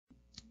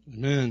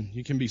Amen.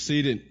 You can be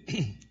seated.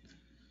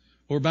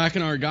 We're back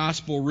in our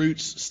gospel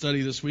roots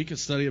study this week, a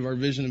study of our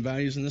vision and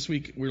values. And this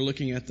week we're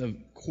looking at the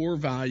core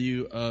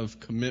value of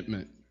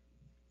commitment.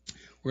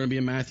 We're going to be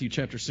in Matthew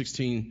chapter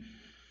 16,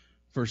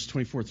 verse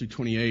 24 through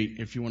 28.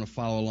 If you want to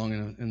follow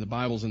along in the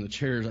Bibles in the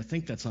chairs, I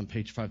think that's on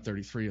page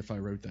 533 if I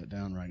wrote that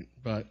down right.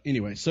 But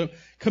anyway, so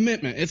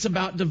commitment. It's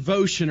about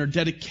devotion or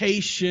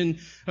dedication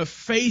of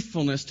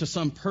faithfulness to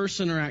some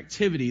person or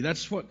activity.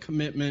 That's what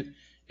commitment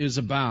is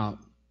about.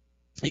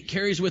 It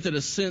carries with it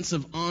a sense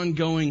of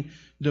ongoing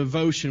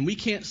devotion. We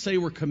can't say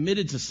we're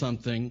committed to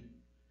something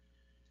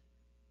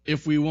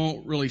if we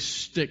won't really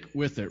stick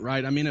with it,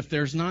 right? I mean, if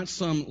there's not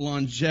some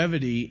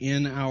longevity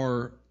in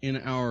our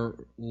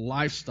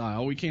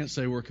lifestyle, we can't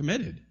say we're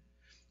committed.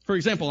 For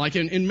example, like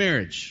in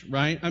marriage,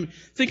 right? I mean,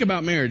 think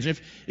about marriage.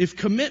 If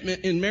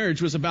commitment in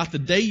marriage was about the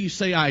day you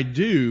say I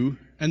do,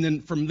 and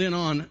then from then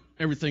on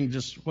everything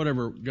just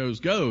whatever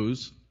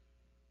goes,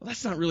 well,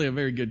 that's not really a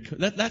very good,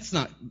 that's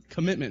not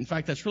commitment. In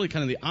fact, that's really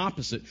kind of the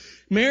opposite.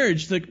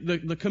 Marriage,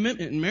 the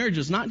commitment in marriage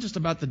is not just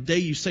about the day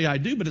you say I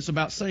do, but it's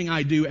about saying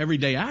I do every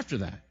day after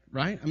that,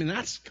 right? I mean,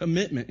 that's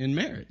commitment in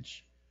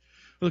marriage.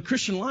 Well, the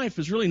Christian life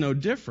is really no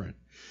different.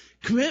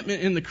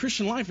 Commitment in the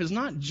Christian life is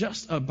not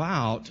just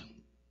about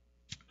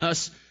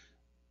us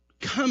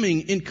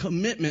coming in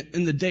commitment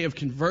in the day of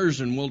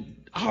conversion. Well,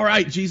 all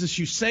right, Jesus,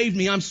 you saved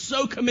me. I'm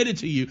so committed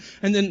to you.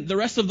 And then the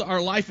rest of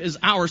our life is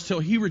ours till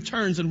He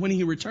returns. And when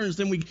He returns,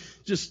 then we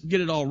just get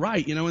it all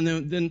right, and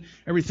then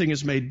everything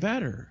is made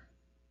better.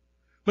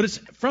 But it's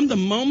from the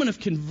moment of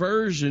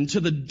conversion to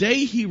the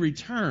day He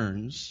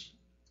returns,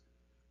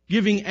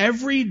 giving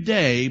every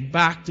day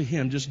back to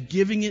Him, just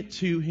giving it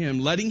to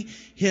Him, letting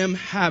Him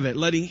have it,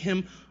 letting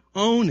Him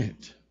own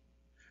it.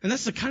 And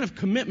that's the kind of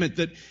commitment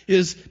that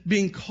is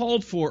being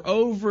called for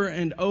over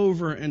and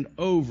over and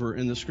over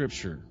in the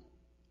Scripture.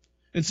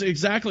 It's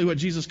exactly what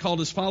Jesus called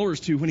His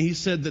followers to when He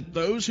said that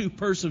those who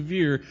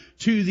persevere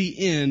to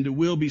the end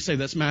will be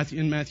saved. That's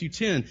in Matthew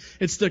 10.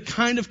 It's the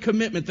kind of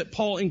commitment that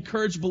Paul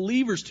encouraged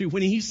believers to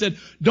when he said,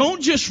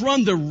 don't just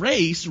run the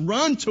race,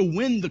 run to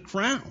win the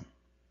crown.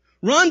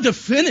 Run to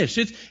finish.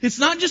 It's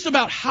not just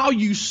about how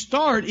you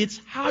start,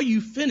 it's how you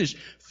finish.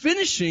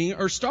 Finishing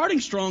or starting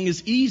strong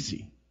is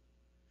easy.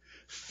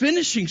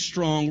 Finishing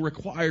strong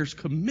requires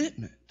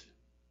commitment.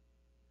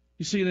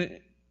 You see,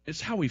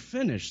 it's how we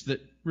finish that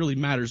really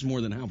matters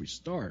more than how we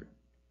start.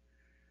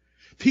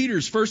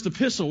 Peter's first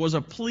epistle was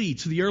a plea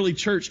to the early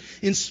church.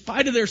 In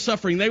spite of their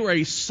suffering, they were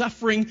a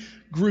suffering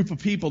group of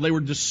people. They were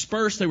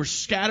dispersed. They were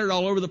scattered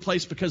all over the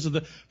place because of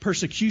the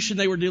persecution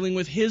they were dealing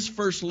with. His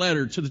first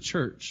letter to the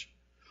church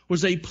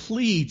was a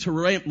plea to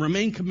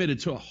remain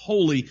committed to a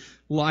holy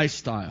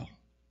lifestyle.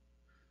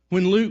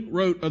 When Luke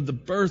wrote of the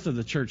birth of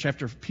the church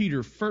after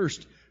Peter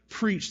first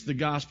preached the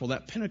gospel,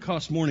 that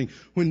Pentecost morning,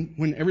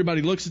 when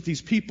everybody looks at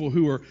these people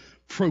who are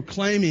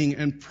proclaiming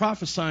and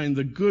prophesying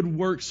the good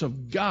works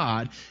of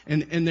God,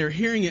 and they're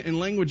hearing it in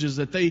languages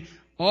that they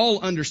all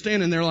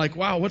understand, and they're like,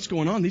 wow, what's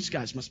going on? These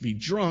guys must be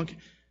drunk.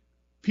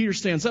 Peter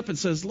stands up and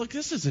says, look,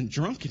 this isn't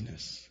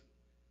drunkenness.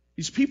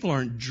 These people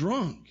aren't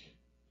drunk.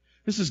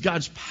 This is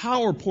God's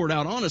power poured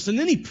out on us. And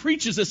then he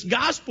preaches this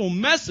gospel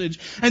message,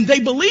 and they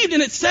believed,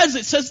 and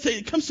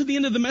it comes to the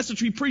end of the message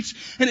he preached,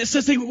 and it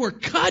says they were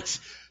cut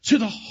to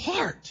the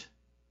heart.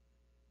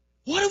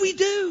 What do we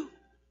do?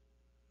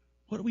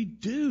 What do we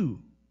do?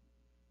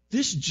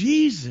 This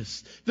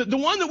Jesus, the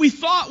one that we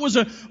thought was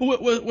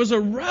a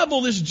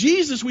rebel, this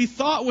Jesus we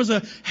thought was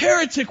a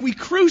heretic, we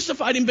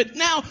crucified him, but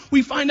now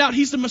we find out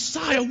he's the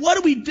Messiah. What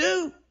do we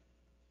do?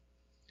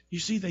 You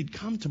see, they'd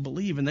come to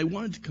believe and they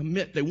wanted to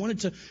commit. They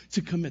wanted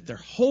to commit their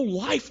whole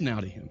life now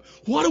to Him.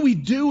 What do we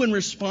do in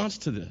response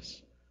to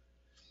this?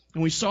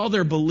 And we saw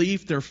their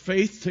belief, their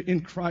faith in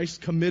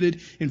Christ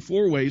committed in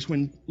 4 ways.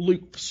 When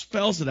Luke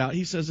spells it out,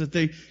 he says that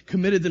they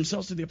committed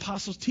themselves to the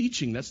apostles'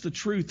 teaching. That's the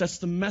truth. That's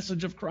the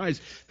message of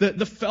Christ.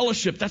 The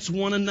fellowship, that's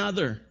one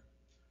another.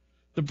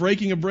 The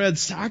breaking of bread,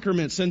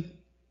 sacraments, and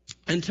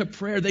to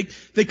prayer.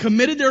 They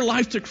committed their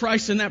life to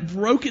Christ, and that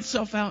broke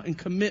itself out in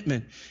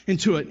commitment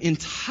into an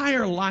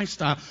entire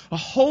lifestyle, a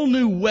whole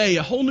new way,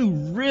 a whole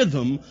new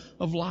rhythm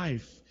of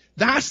life.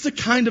 That's the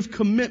kind of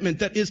commitment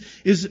that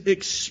is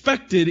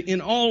expected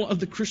in all of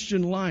the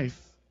Christian life.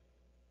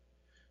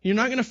 You're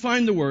not going to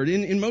find the word.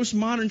 In most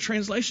modern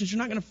translations, you're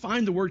not going to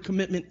find the word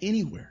commitment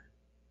anywhere.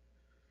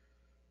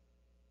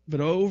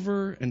 But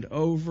over and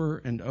over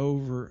and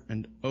over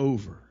and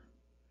over,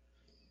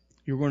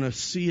 you're going to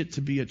see it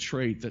to be a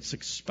trait that's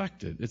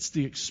expected. It's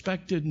the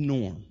expected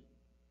norm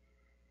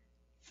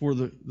for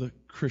the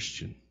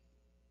Christian,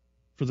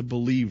 for the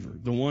believer,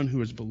 the one who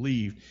has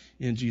believed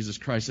in Jesus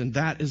Christ. And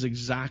that is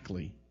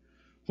exactly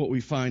what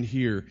we find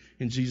here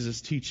in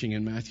Jesus' teaching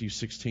in Matthew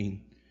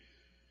 16.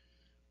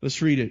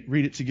 Let's read it.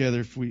 Read it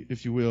together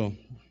if you will.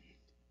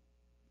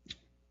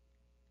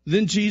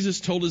 Then Jesus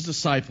told His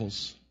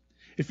disciples,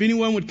 if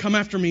anyone would come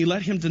after me,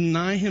 let him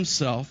deny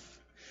himself,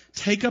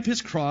 take up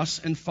his cross,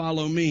 and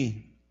follow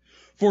me.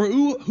 For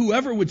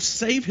whoever would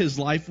save his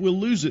life will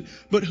lose it,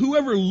 but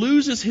whoever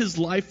loses his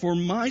life for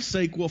my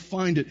sake will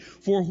find it.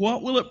 For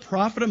what will it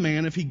profit a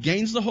man if he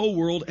gains the whole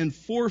world and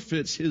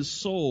forfeits his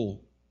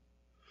soul?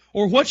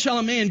 Or what shall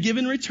a man give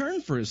in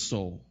return for his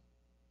soul?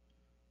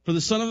 For the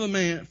Son of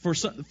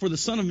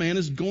Man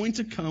is going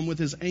to come with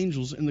his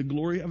angels in the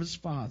glory of his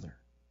Father,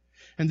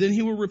 and then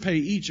he will repay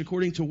each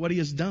according to what he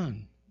has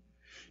done.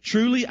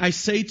 Truly, I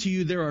say to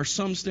you, there are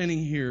some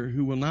standing here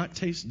who will not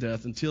taste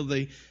death until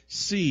they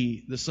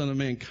see the Son of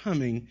Man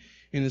coming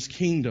in his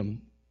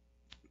kingdom.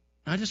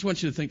 I just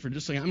want you to think for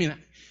just a second.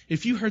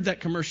 If you heard that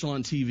commercial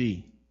on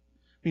TV,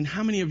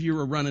 how many of you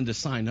were running to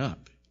sign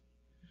up?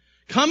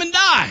 Come and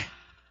die.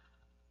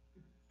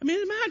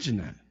 Imagine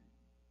that.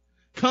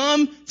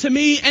 Come to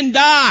me and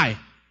die,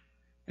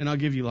 and I'll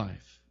give you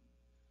life.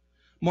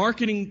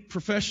 Marketing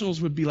professionals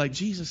would be like,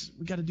 Jesus,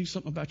 we got to do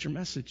something about your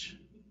message.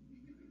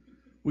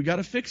 We got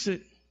to fix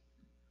it.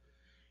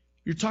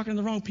 You're talking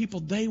to the wrong people.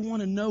 They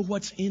want to know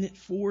what's in it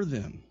for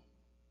them.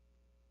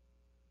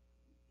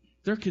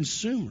 They're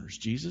consumers,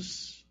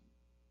 Jesus.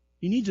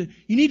 You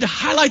need to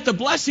highlight the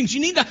blessings.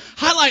 You need to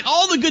highlight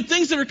all the good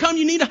things that are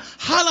coming. You need to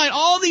highlight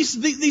all these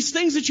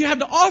things that you have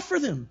to offer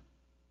them.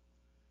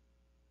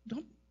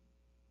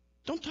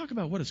 Don't talk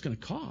about what it's going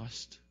to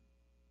cost.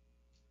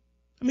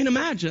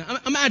 Imagine.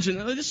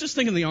 Let's just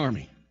think of the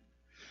army.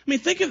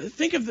 Think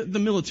of the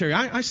military.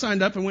 I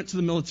signed up and went to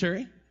the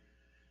military.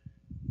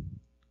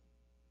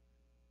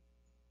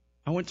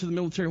 I went to the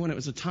military when it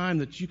was a time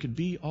that you could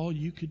be all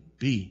you could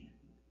be.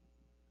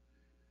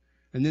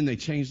 And then they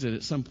changed it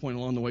at some point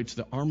along the way to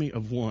the Army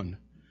of One.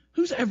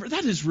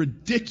 That is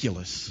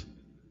ridiculous.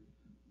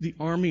 The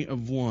Army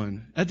of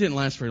One. That didn't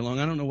last very long.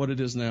 I don't know what it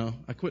is now.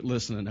 I quit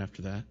listening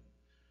after that.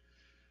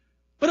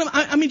 But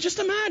just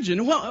imagine,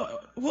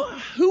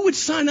 who would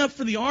sign up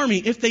for the Army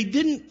if they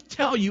didn't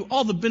tell you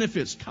all the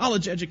benefits,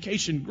 college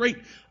education, great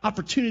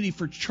opportunity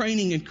for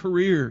training and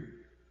career,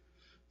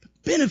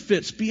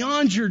 benefits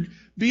beyond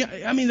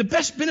the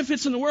best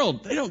benefits in the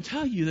world. They don't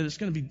tell you that it's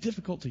going to be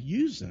difficult to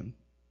use them.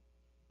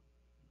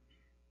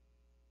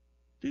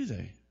 Do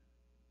they?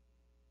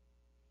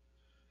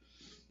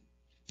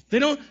 They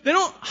don't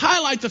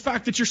highlight the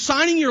fact that you're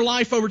signing your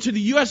life over to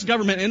the U.S.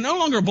 government and it no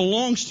longer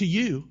belongs to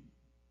you.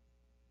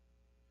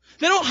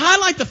 They don't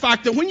highlight the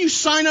fact that when you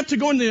sign up to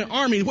go into the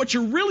army, what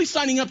you're really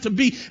signing up to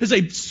be is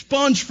a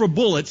sponge for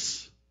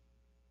bullets.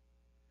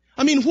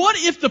 What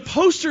if the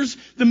posters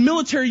the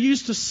military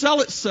used to sell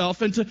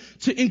itself and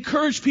to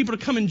encourage people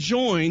to come and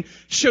join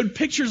showed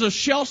pictures of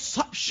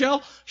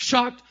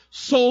shell-shocked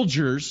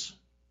soldiers,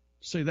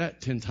 say that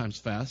 10 times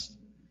fast,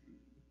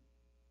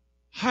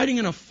 hiding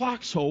in a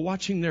foxhole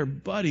watching their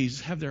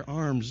buddies have their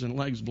arms and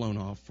legs blown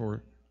off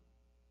for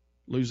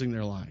losing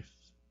their life?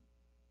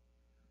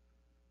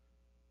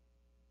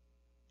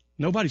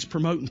 Nobody's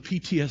promoting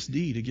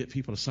PTSD to get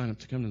people to sign up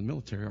to come to the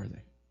military, are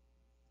they?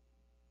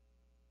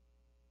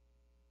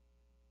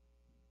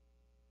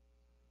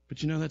 But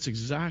that's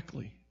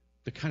exactly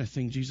the kind of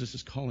thing Jesus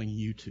is calling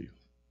you to.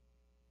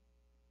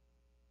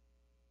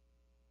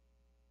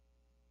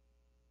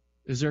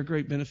 Is there a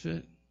great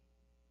benefit?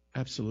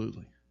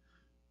 Absolutely.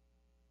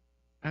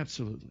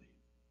 Absolutely.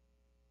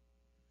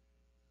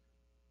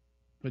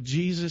 But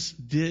Jesus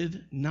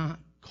did not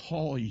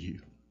call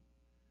you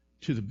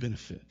to the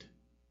benefit.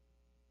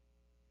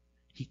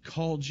 He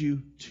called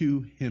you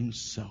to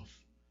himself.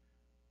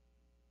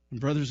 And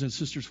brothers and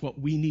sisters, what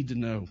we need to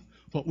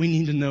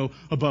know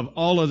above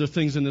all other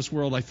things in this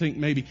world, I think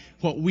maybe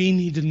what we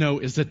need to know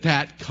is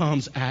that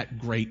comes at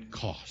great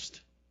cost.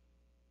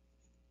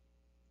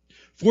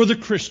 For the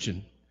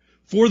Christian,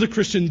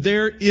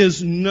 there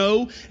is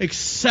no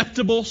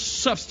acceptable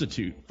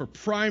substitute for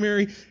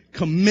primary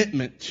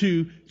commitment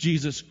to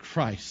Jesus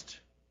Christ.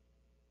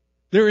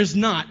 There is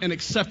not an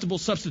acceptable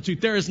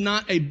substitute. There is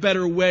not a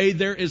better way.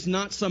 There is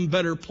not some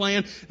better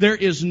plan. There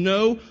is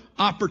no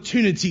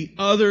opportunity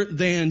other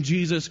than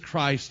Jesus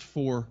Christ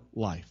for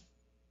life.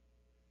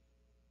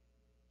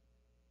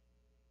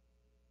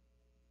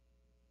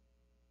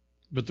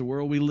 But the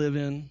world we live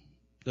in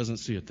doesn't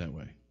see it that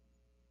way.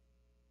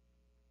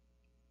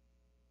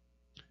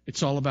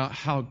 It's all about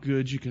how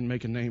good you can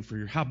make a name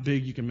how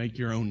big you can make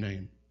your own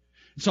name.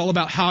 It's all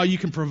about how you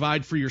can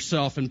provide for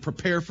yourself and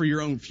prepare for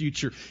your own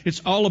future.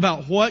 It's all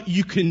about what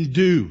you can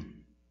do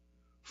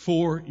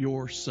for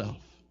yourself.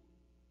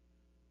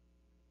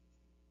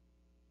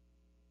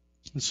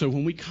 And so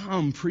when we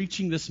come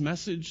preaching this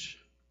message,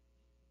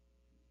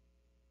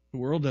 the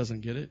world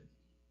doesn't get it.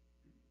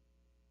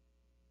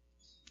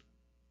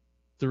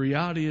 The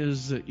reality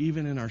is that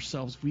even in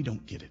ourselves, we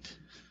don't get it.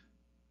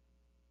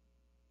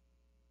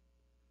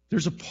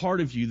 There's a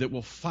part of you that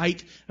will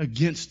fight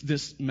against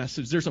this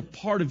message. There's a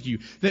part of you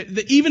that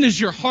even as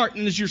your heart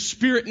and as your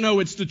spirit know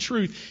it's the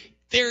truth,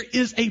 there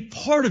is a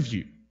part of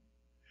you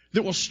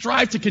that will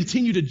strive to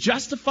continue to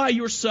justify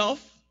yourself,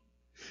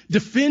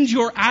 defend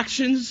your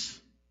actions,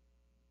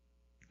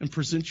 and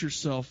present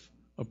yourself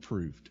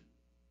approved.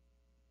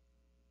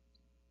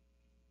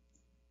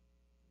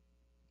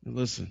 And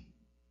listen,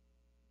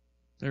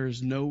 there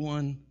is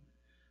nothing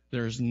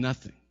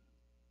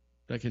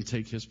that can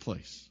take his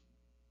place.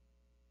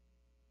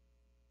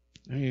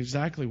 I mean,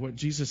 exactly what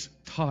Jesus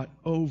taught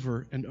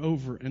over and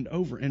over and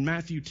over in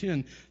Matthew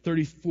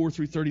 10:34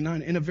 through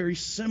 39, in a very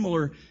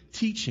similar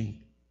teaching.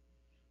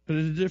 But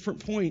at a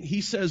different point,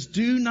 he says,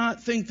 do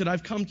not think that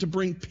I've come to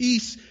bring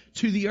peace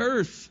to the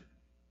earth.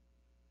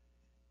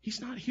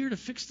 He's not here to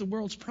fix the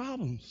world's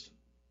problems.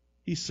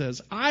 He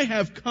says, I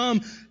have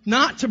come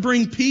not to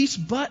bring peace,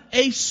 but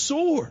a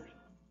sword.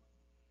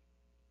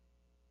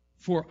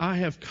 For I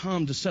have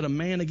come to set a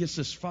man against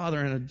his father,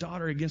 and a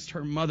daughter against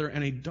her mother,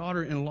 and a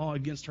daughter-in-law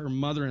against her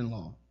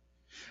mother-in-law.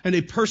 And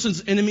a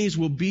person's enemies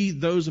will be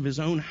those of his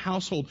own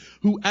household.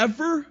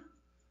 Whoever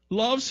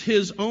loves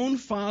his own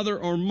father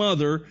or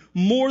mother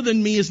more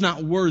than me is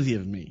not worthy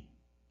of me.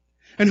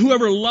 And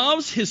whoever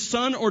loves his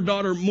son or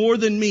daughter more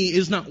than me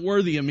is not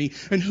worthy of me.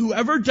 And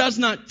whoever does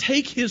not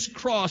take his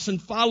cross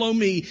and follow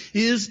me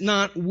is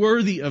not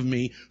worthy of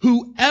me.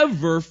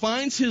 Whoever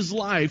finds his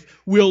life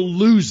will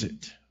lose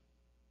it.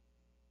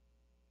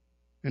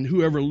 And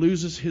whoever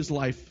loses his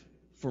life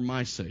for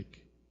my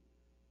sake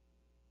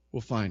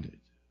will find it.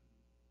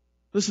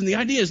 Listen, the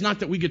idea is not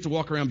that we get to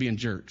walk around being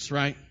jerks,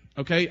 right?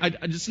 Okay?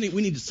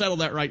 We need to settle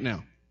that right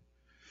now.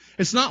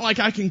 It's not like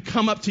I can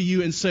come up to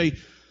you and say,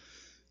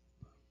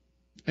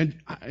 and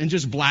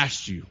just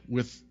blast you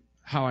with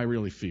how I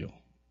really feel.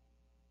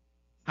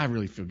 I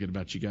really feel good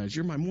about you guys.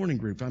 You're my morning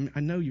group. I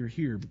know you're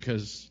here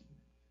because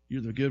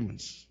you're the good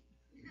ones.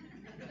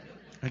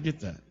 I get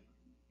that.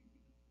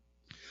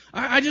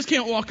 I just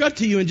can't walk up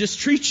to you and just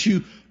treat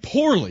you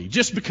poorly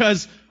just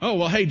because, oh,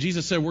 well, hey,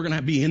 Jesus said we're going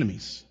to be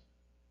enemies.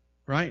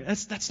 Right?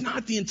 That's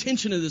not the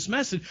intention of this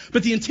message.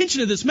 But the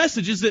intention of this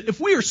message is that if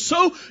we are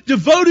so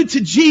devoted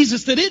to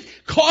Jesus that it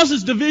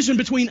causes division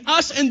between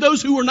us and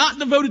those who are not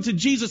devoted to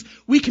Jesus,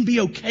 we can be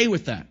okay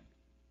with that.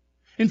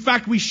 In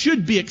fact, we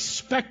should be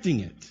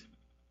expecting it.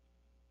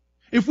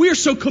 If we are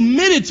so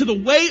committed to the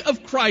way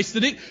of Christ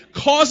that it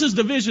causes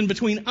division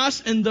between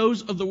us and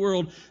those of the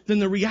world, then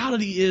the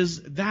reality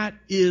is that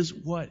is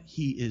what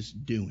He is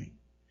doing.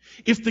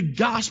 If the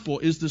gospel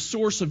is the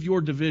source of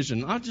your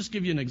division, I'll just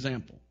give you an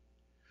example.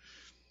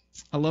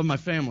 I love my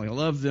family. I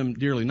love them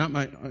dearly.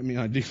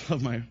 I do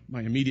love my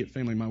immediate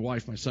family, my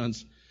wife, my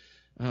sons.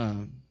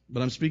 But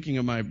I'm speaking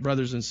of my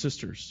brothers and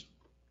sisters.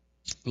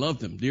 Love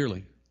them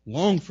dearly.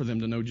 Long for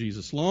them to know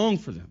Jesus. Long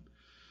for them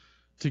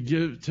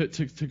to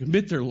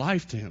commit their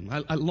life to Him.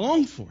 I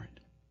long for it.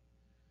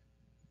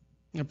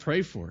 I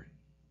pray for it.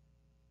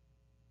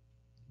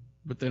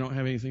 But they don't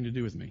have anything to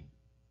do with me. In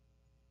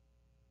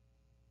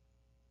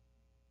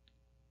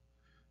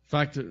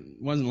fact, it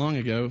wasn't long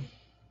ago,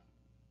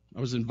 I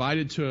was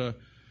invited to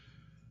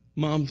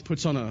Mom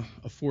puts on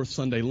a fourth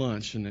Sunday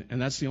lunch, and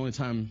that's the only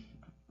time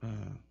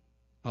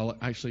I'll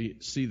actually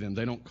see them.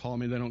 They don't call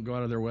me. They don't go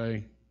out of their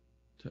way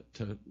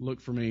to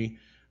look for me.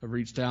 I've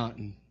reached out,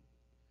 and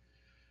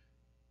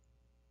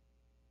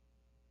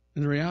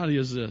the reality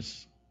is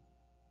this.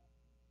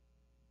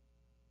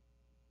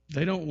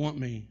 They don't want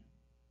me.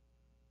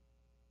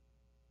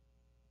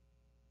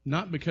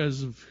 Not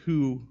because of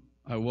who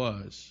I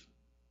was,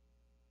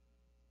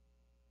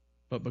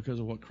 but because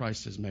of what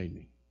Christ has made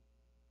me.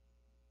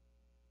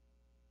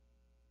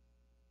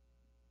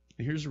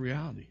 And here's the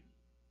reality.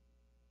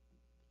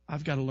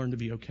 I've got to learn to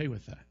be okay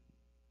with that.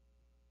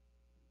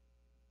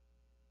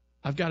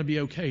 I've got to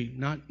be okay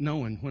not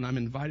knowing when I'm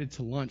invited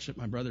to lunch at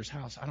my brother's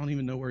house, I don't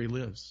even know where he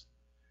lives.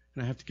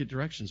 And I have to get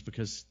directions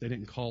because they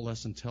didn't call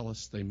us and tell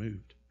us they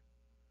moved.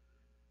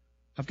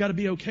 I've got to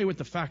be okay with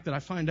the fact that I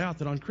find out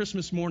that on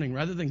Christmas morning,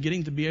 rather than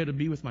getting to be able to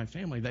be with my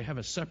family, they have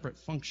a separate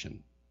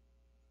function.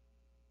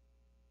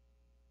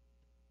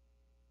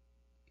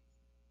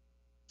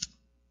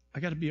 I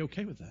got to be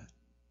okay with that.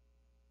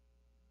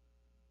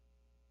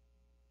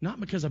 Not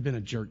because I've been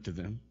a jerk to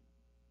them,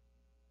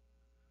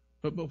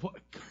 but what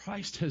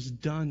Christ has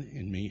done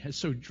in me has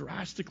so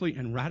drastically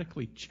and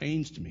radically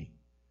changed me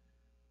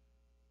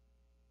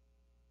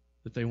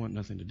that they want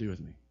nothing to do with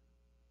me.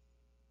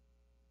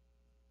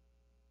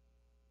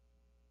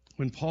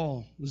 When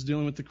Paul was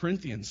dealing with the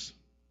Corinthians,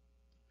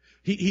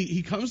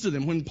 he comes to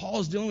them. When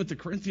Paul is dealing with the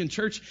Corinthian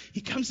church,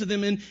 he comes to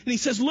them and he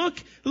says,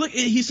 look,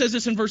 he says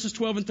this in verses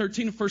 12 and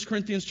 13 of 1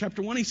 Corinthians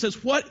chapter 1. He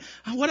says, what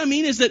I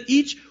mean is that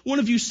each one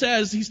of you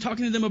says, he's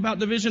talking to them about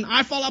division,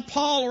 I follow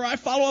Paul, or I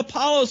follow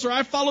Apollos, or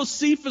I follow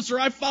Cephas, or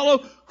I follow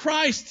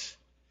Christ.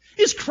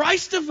 Is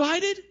Christ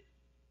divided?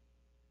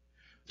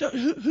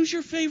 Who's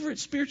your favorite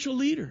spiritual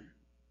leader?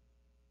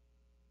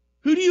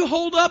 Who do you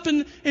hold up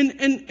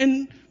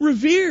and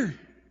revere?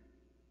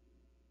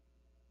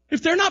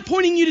 If they're not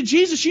pointing you to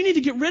Jesus, you need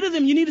to get rid of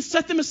them. You need to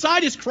set them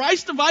aside. Is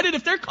Christ divided?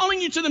 If they're calling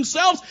you to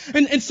themselves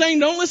and saying,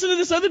 don't listen to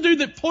this other dude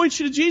that points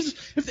you to Jesus,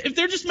 if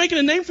they're just making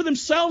a name for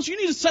themselves, you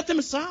need to set them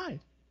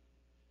aside.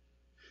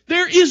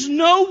 There is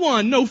no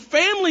one, no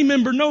family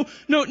member, no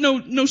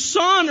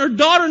son or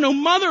daughter, no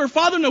mother or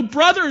father, no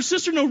brother or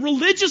sister, no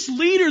religious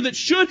leader that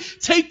should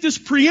take this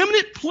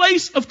preeminent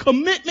place of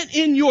commitment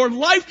in your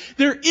life.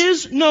 There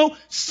is no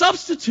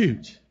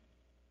substitute.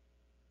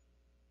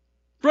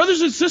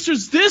 Brothers and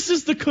sisters, this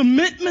is the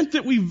commitment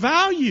that we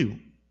value.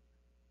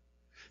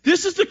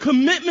 This is the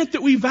commitment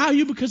that we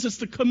value because it's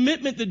the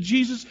commitment that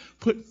Jesus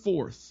put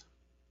forth.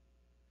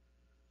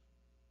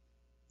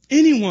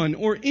 Anyone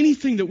or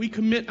anything that we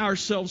commit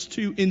ourselves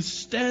to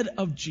instead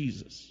of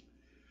Jesus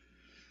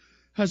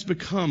has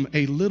become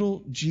a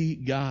little g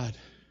God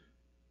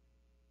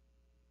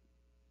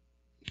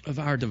of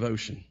our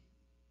devotion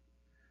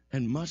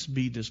and must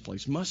be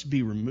displaced, must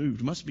be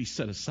removed, must be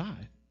set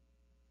aside.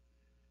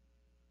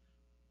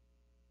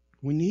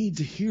 We need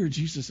to hear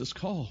Jesus'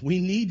 call. We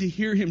need to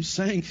hear him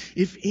saying,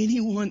 if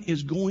anyone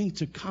is going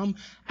to come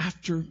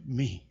after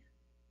me,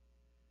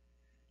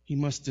 he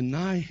must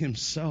deny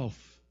himself,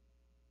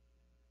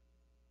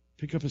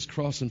 pick up his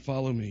cross and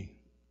follow me.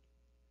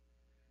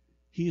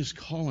 He is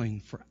calling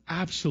for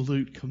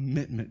absolute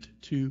commitment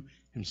to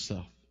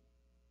himself.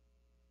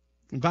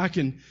 And back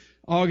in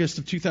August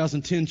of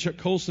 2010, Chuck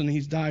Colson,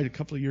 he's died a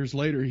couple of years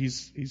later.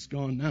 He's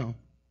gone now.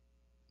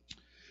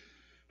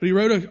 But he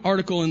wrote an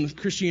article in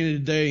Christianity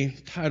Today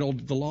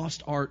titled The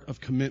Lost Art of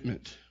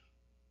Commitment.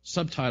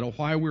 Subtitle,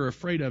 Why We're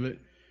Afraid of It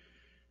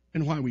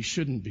and Why We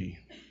Shouldn't Be.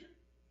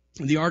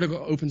 And the article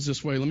opens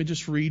this way. Let me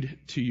just read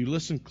to you.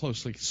 Listen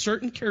closely.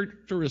 Certain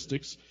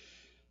characteristics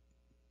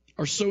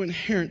are so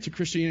inherent to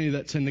Christianity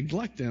that to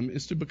neglect them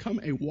is to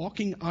become a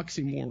walking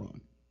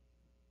oxymoron.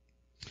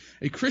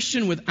 A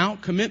Christian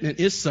without commitment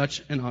is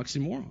such an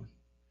oxymoron.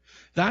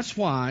 That's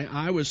why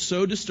I was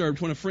so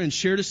disturbed when a friend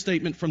shared a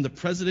statement from the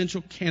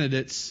presidential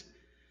candidates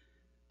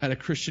at a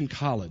Christian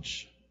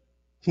college.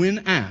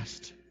 When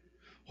asked,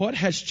 what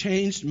has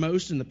changed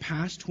most in the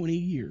past 20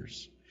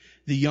 years,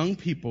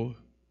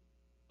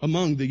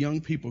 among the young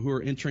people who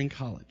are entering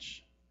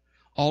college,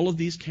 all of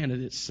these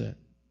candidates said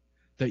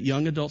that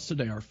young adults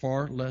today are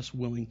far less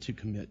willing to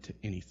commit to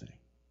anything.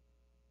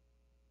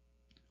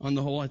 On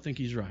the whole, I think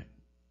he's right.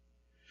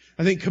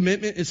 I think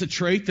commitment is a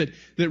trait that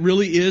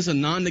really is a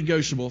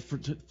non-negotiable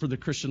for the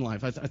Christian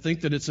life. I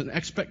think that it's an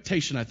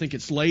expectation. I think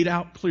it's laid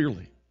out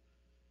clearly.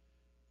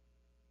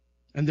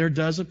 And there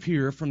does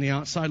appear, from the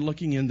outside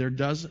looking in, there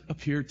does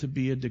appear to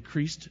be a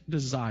decreased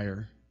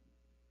desire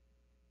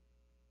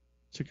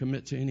to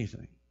commit to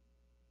anything.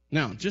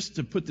 Now, just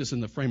to put this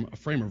in the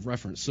frame of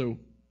reference so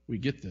we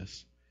get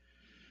this.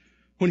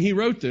 When he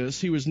wrote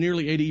this, he was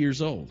nearly 80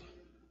 years old.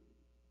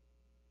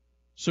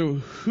 So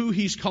who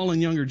he's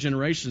calling younger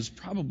generations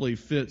probably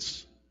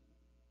fits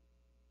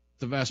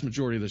the vast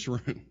majority of this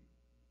room,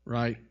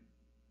 right?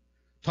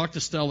 Talk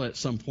to Stella at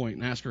some point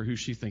and ask her who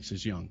she thinks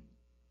is young.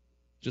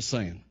 Just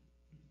saying.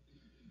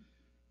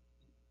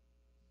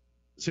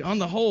 See, on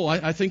the whole,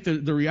 I think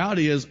that the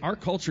reality is our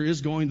culture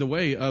is going the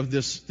way of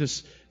this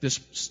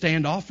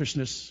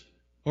standoffishness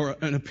or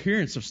an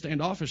appearance of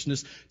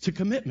standoffishness to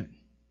commitment.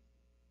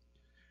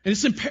 And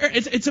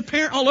it's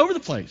apparent all over the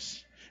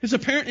place. It's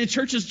apparent in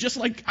churches just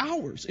like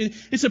ours.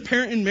 It's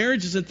apparent in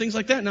marriages and things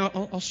like that.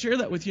 Now, I'll share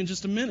that with you in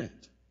just a minute.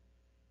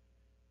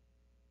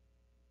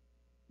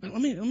 But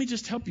let me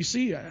just help you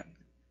see. I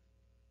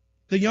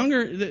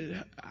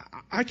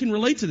can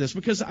relate to this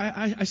because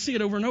I see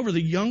it over and over.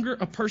 The younger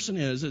a person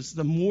is,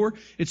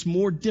 it's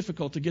more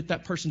difficult to get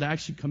that person to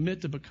actually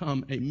commit to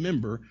become a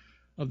member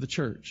of the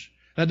church.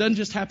 That doesn't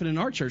just happen in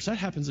our church. That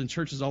happens in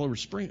churches all over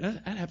Spring.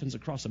 That happens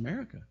across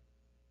America.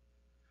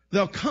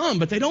 They'll come,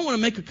 but they don't want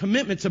to make a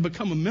commitment to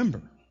become a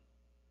member.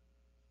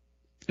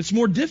 It's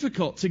more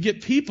difficult to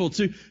get people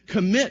to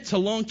commit to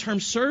long-term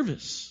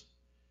service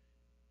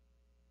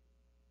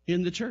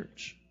in the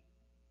church.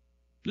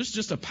 This is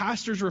just a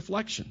pastor's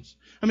reflections.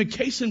 I mean,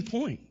 case in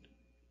point.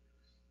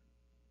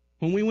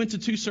 When we went to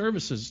 2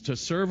 services to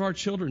serve our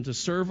children, to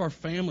serve our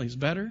families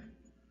better,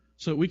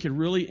 so that we could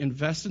really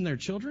invest in their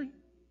children,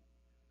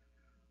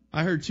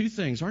 I heard 2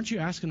 things. Aren't you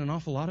asking an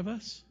awful lot of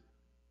us?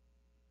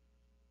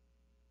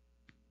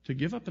 To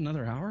give up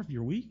another hour of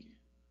your week?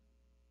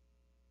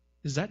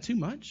 Is that too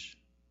much?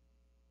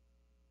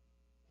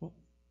 Well,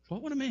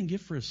 what would a man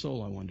give for his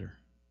soul, I wonder?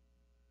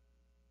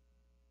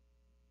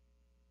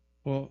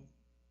 Well,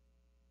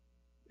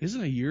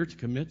 isn't a year to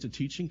commit to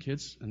teaching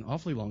kids an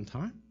awfully long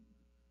time?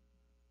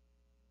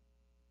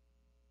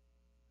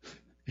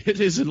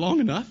 Is it long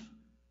enough?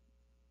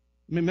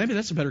 I mean, maybe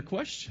that's a better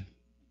question.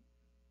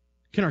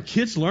 Can our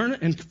kids learn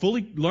and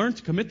fully learn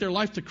to commit their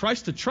life to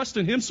Christ, to trust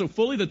in Him so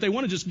fully that they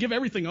want to just give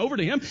everything over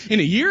to Him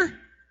in a year?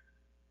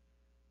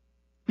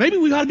 Maybe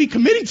we ought to be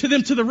committing to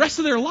them to the rest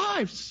of their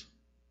lives.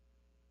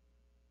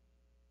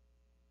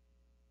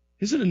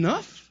 Is it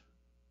enough?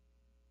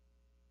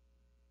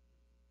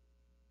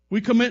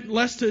 We commit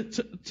less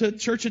to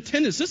church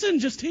attendance. This isn't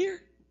just here.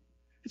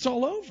 It's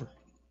all over.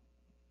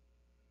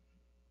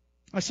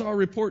 I saw a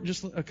report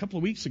just a couple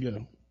of weeks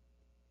ago.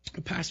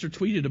 A pastor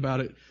tweeted about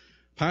it.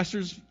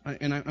 Pastors,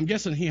 and I'm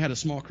guessing he had a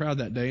small crowd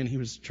that day and he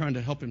was trying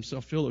to help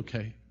himself feel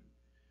okay.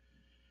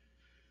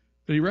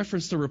 But he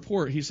referenced the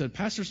report. He said,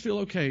 pastors feel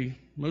okay.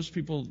 Most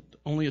people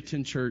only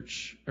attend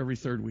church every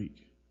 3rd week.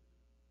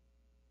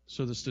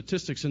 So the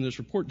statistics in this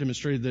report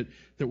demonstrated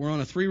that we're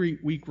on a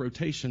 3-week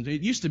rotation.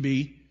 It used to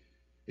be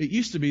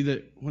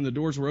that when the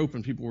doors were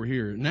open, people were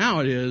here.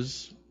 Now it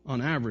is,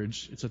 on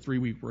average, it's a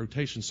 3-week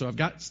rotation. So I've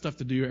got stuff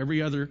to do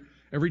every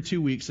every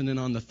 2 weeks, and then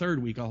on the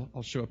third week,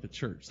 I'll show up at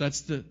church.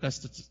 That's the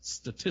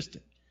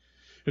statistic.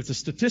 If the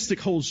statistic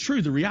holds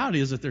true, the reality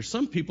is that there's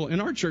some people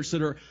in our church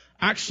that are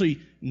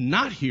actually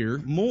not here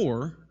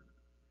more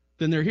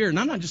than they're here. And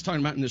I'm not just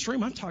talking about in this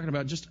room. I'm talking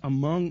about just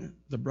among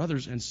the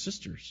brothers and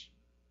sisters.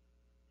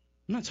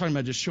 I'm not talking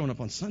about just showing up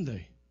on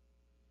Sunday.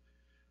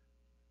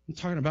 I'm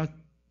talking about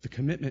the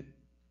commitment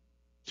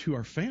to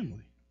our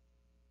family.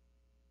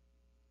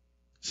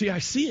 See, I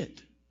see it.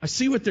 I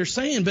see what they're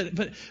saying,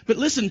 but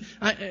listen,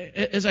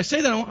 as I say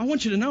that, I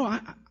want you to know,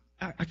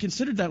 I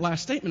considered that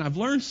last statement. I've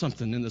learned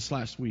something in this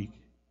last week.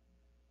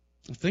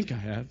 I think I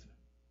have.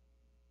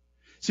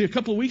 See, a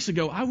couple of weeks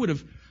ago, I would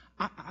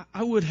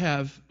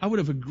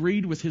have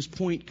agreed with his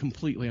point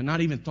completely, and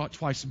not even thought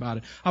twice about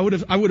it. I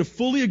would have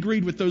fully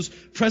agreed with those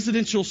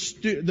presidential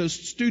those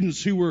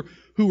students who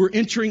were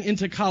entering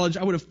into college.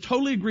 I would have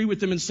totally agreed with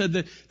them and said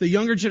that the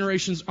younger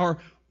generations are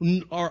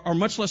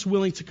much less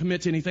willing to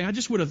commit to anything. I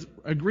just would have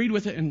agreed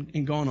with it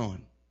and gone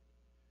on.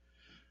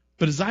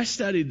 But as I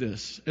studied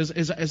this,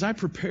 as I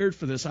prepared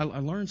for this, I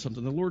learned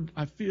something. The Lord,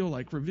 I feel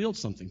like, revealed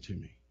something to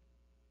me.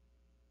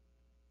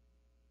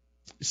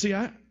 See,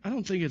 I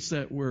don't think it's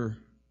that we're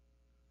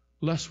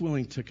less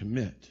willing to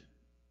commit.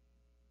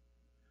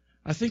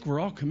 I think we're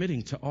all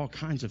committing to all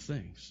kinds of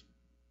things.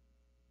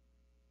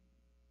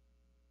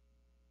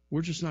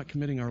 We're just not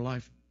committing our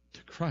life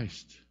to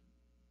Christ.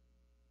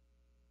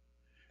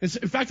 In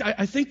fact,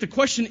 I think the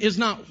question is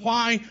not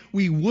why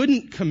we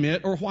wouldn't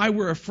commit or why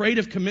we're afraid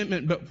of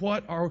commitment,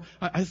 but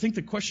I think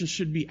the question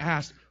should be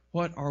asked,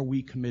 what are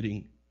we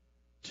committing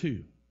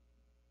to?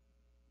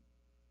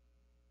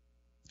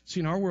 See,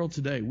 in our world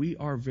today, we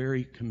are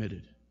very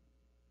committed.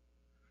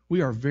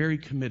 We are very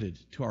committed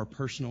to our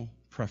personal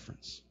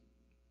preference.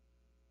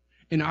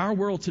 In our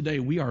world today,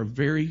 we are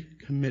very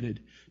committed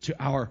to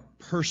our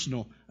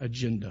personal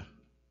agenda,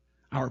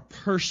 our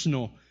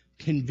personal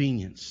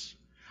convenience,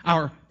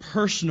 our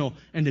personal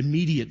and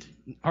immediate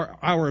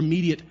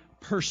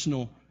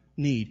personal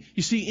need.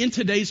 You see, in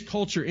today's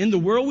culture, in the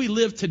world we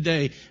live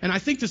today, and I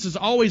think this has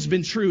always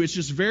been true, it's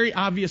just very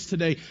obvious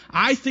today,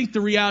 I think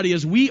the reality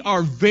is we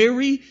are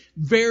very,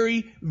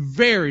 very,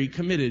 very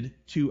committed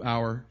to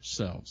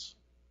ourselves.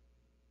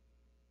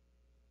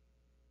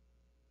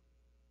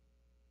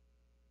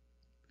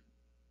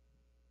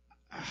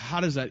 How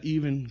does that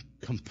even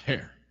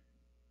compare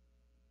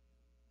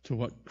to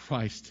what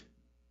Christ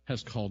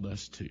has called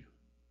us to?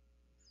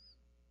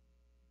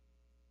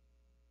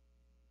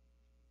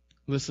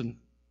 Listen,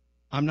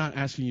 I'm not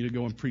asking you to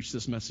go and preach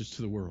this message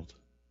to the world.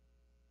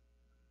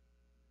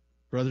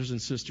 Brothers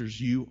and sisters,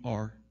 you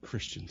are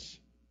Christians.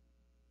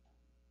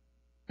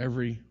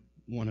 Every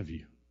one of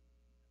you.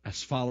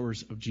 As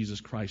followers of Jesus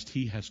Christ,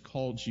 He has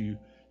called you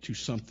to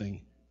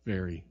something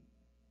very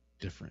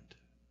different.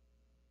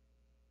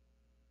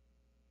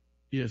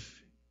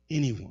 If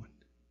anyone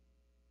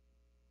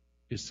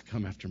is to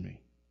come after me,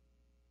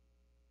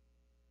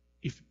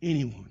 if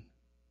anyone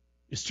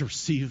is to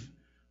receive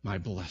my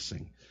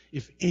blessing,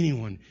 if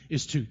anyone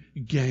is to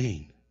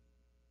gain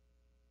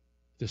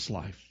this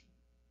life.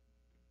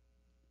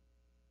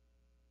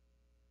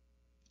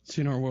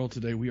 See, in our world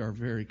today, we are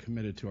very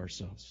committed to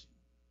ourselves.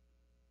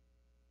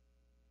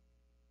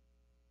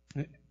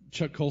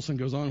 Chuck Colson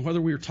goes on,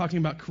 whether we are talking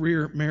about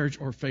career, marriage,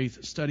 or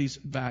faith, studies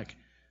back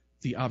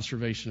the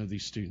observation of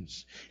these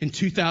students. In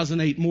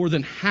 2008, more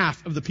than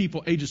half of the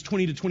people ages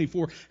 20 to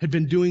 24 had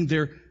been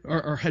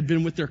had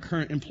been with their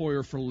current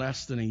employer for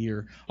less than a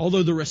year.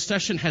 Although the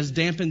recession has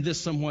dampened this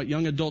somewhat,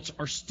 young adults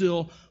are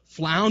still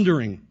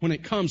floundering when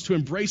it comes to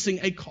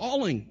embracing a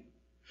calling.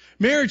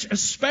 Marriage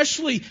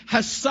especially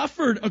has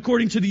suffered,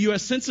 according to the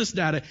U.S. Census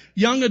data.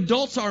 Young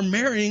adults are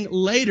marrying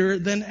later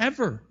than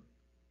ever.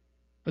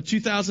 A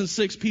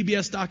 2006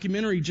 PBS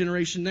documentary,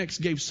 Generation Next,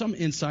 gave some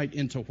insight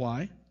into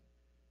why.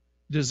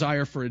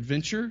 Desire for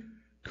adventure,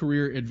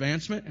 career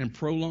advancement, and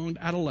prolonged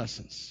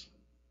adolescence.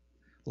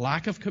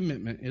 Lack of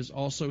commitment is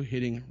also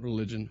hitting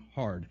religion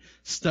hard.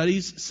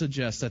 Studies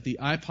suggest that the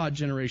iPod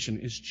generation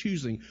is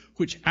choosing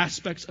which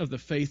aspects of the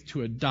faith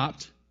to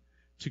adopt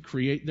to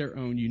create their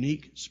own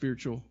unique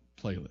spiritual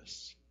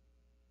playlists.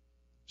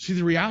 See,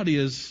 the reality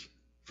is,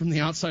 from the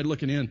outside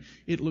looking in,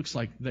 it looks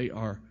like they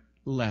are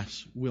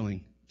less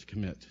willing to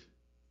commit.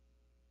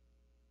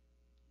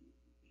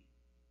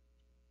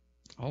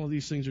 All of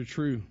these things are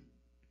true.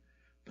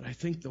 But I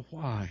think the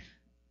why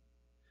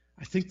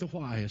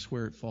is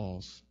where it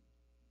falls.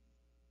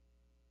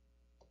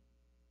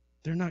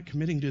 They're not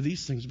committing to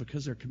these things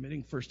because they're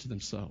committing first to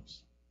themselves.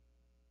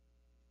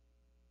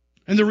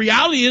 And the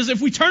reality is,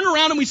 if we turn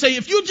around and we say,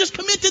 if you'll just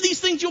commit to these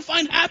things, you'll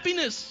find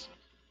happiness,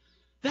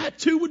 that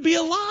too would be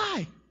a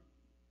lie.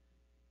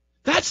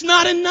 That's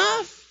not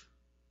enough.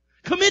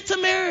 Commit to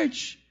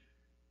marriage.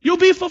 You'll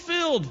be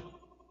fulfilled.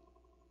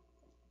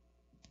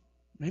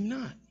 Maybe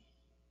not.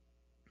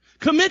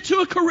 Commit to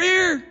a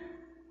career.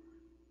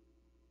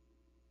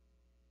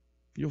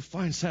 You'll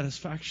find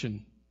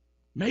satisfaction.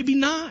 Maybe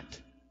not.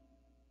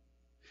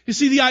 You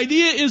see, the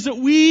idea is that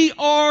we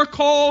are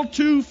called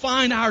to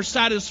find our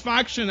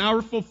satisfaction,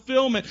 our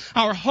fulfillment,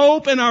 our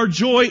hope, and our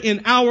joy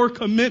in our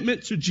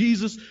commitment to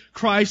Jesus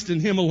Christ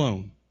and Him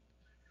alone.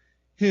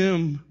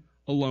 Him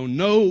alone.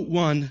 No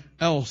one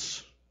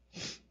else.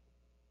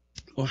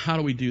 Well, how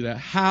do we do that?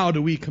 How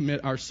do we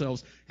commit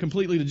ourselves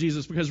completely to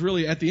Jesus? Because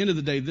really, at the end of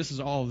the day, this is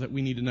all that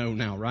we need to know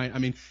now, right? I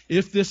mean,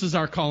 if this is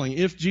our calling,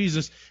 if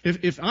Jesus,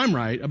 if I'm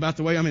right about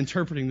the way I'm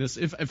interpreting this,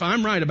 if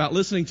I'm right about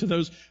listening to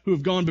those who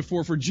have gone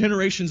before for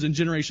generations and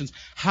generations,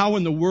 how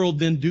in the world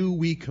then do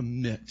we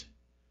commit?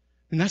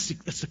 And that's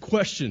the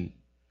question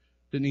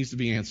that needs to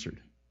be answered.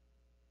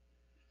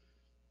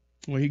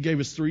 Well, He gave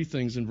us three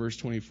things in verse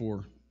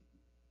 24.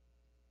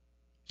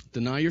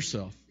 Deny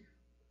yourself,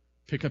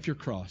 pick up your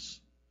cross,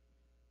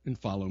 and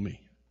follow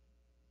me.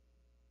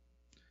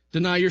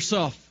 Deny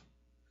yourself.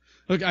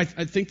 Look, I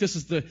think this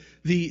is the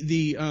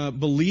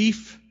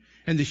belief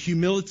and the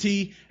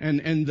humility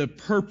and the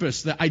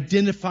purpose, the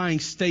identifying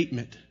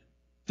statement.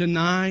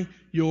 Deny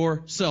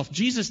yourself.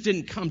 Jesus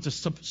didn't come to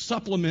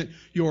supplement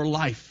your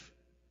life.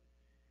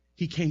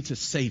 He came to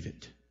save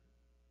it.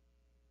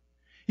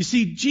 You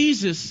see,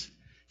 Jesus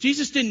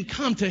didn't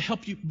come to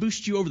help you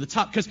boost you over the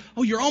top because,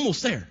 oh, you're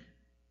almost there.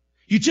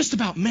 You just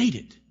about made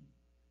it.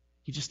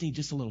 You just need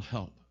just a little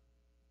help.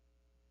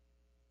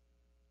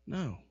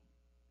 No.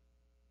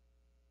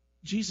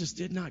 Jesus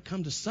did not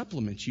come to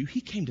supplement you. He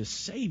came to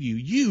save you.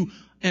 You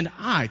and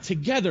I,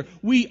 together,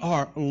 we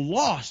are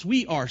lost.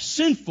 We are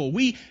sinful.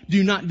 We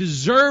do not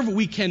deserve.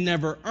 We can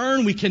never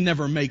earn. We can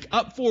never make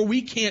up for.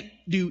 We can't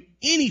do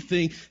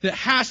anything that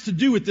has to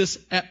do with this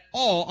at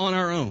all on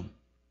our own.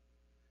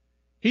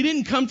 He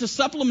didn't come to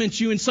supplement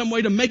you in some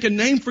way to make a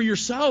name for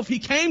yourself. He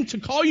came to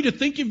call you to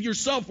think of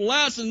yourself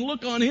less and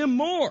look on Him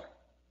more.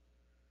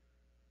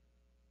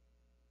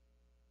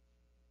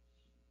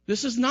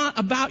 This is not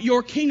about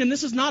your kingdom.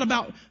 This is not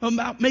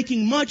about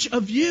making much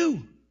of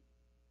you.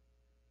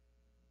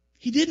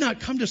 He did not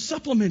come to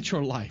supplement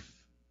your life.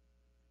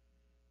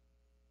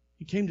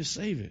 He came to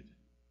save it.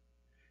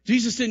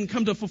 Jesus didn't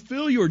come to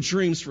fulfill your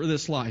dreams for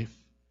this life.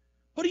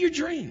 What are your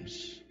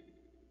dreams?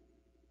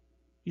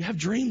 You have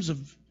dreams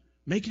of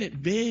making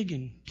it big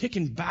and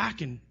kicking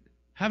back and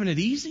having it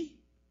easy?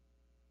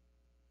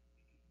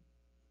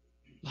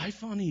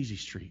 Life on Easy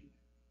Street.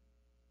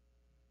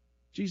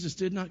 Jesus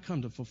did not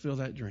come to fulfill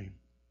that dream.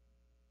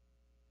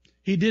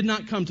 He did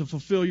not come to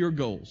fulfill your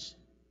goals,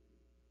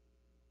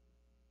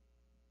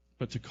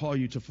 but to call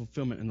you to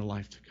fulfillment in the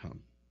life to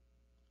come.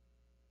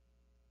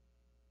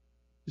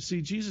 You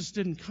see, Jesus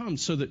didn't come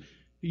so that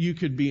you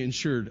could be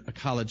insured a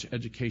college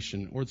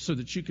education, or so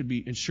that you could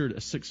be insured a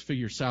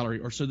 6-figure salary,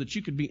 or so that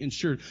you could be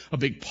insured a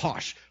big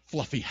posh,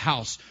 fluffy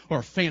house, or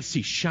a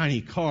fancy, shiny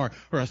car,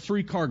 or a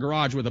 3-car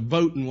garage with a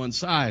boat in one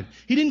side.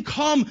 He didn't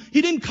come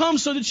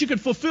so that you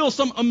could fulfill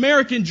some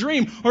American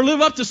dream or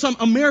live up to some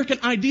American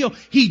ideal.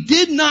 He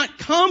did not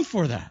come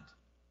for that.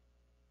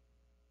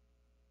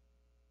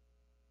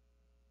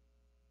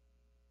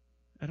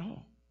 At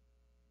all.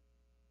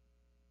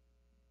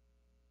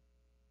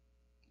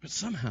 But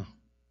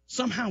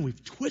somehow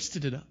we've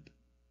twisted it up.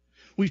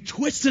 We've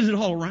twisted it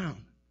all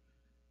around.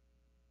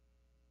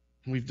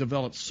 And we've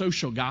developed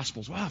social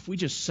gospels. Wow, if we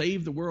just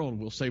save the world,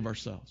 we'll save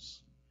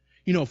ourselves.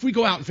 You know, if we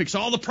go out and fix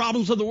all the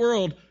problems of the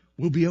world,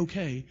 we'll be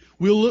okay.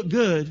 We'll look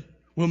good.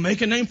 We'll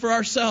make a name for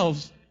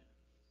ourselves.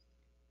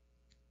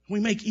 We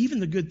make even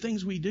the good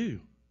things we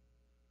do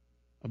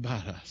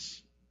about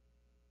us.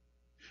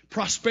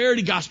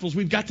 Prosperity gospels,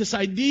 we've got this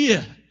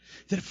idea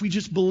that if we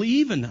just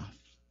believe enough,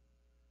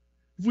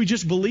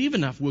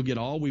 we'll get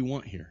all we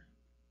want here.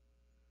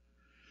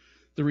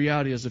 The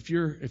reality is, if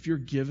you're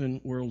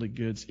given worldly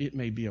goods, it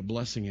may be a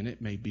blessing and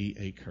it may be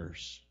a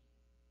curse.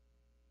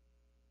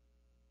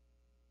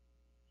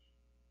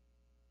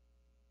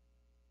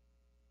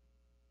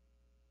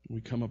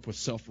 We come up with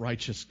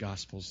self-righteous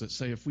gospels that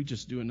say if we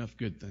just do enough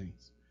good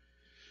things,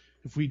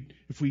 if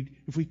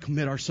we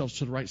commit ourselves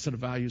to the right set of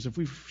values, if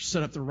we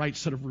set up the right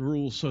set of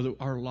rules so that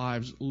our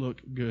lives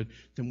look good,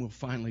 then we'll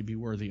finally be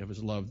worthy of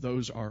His love.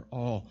 Those are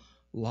all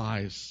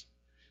lies.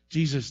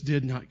 Jesus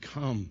did not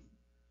come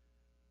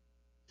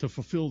to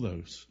fulfill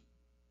those.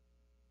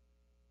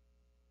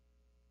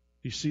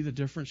 You see the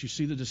difference? You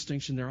see the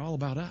distinction? They're all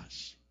about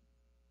us.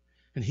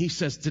 And He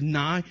says,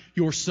 deny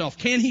yourself.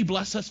 Can He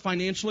bless us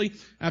financially?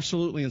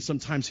 Absolutely, and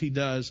sometimes He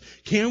does.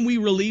 Can we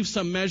relieve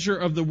some measure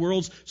of the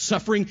world's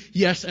suffering?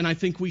 Yes, and I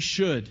think we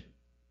should.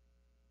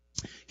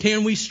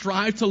 Can we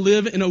strive to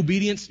live in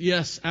obedience?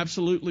 Yes,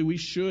 absolutely, we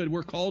should.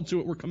 We're called to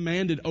it. We're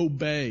commanded,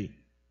 obey.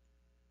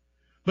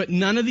 But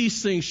none of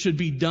these things should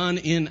be done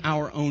in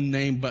our own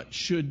name, but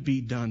should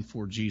be done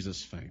for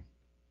Jesus' fame.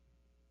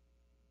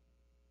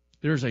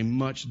 There's a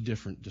much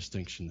different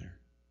distinction there.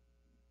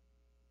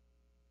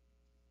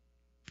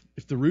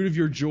 If the root of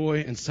your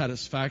joy and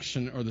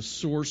satisfaction, or the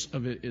source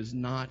of it, is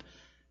not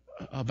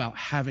about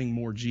having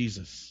more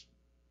Jesus,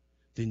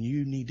 then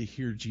you need to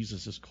hear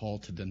Jesus' call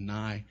to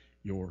deny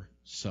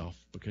yourself,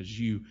 because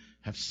you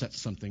have set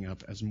something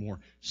up as more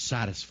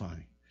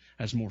satisfying,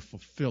 as more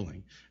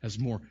fulfilling, as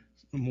more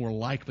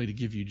likely to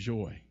give you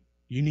joy.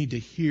 You need to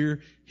hear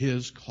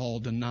His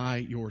call. Deny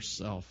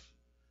yourself.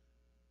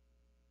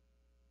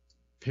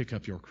 Pick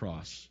up your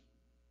cross.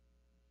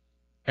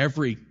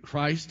 Every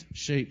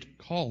Christ-shaped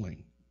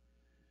calling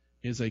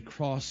is a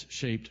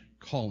cross-shaped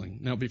calling.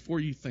 Now,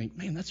 before you think,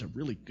 man, that's a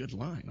really good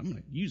line, I'm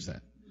going to use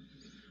that.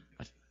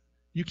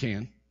 You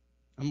can.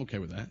 I'm okay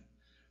with that.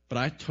 But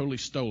I totally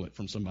stole it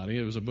from somebody.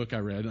 It was a book I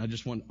read, and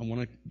I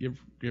want to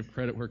give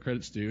credit where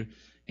credit's due.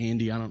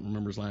 Andy, I don't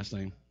remember his last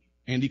name.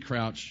 Andy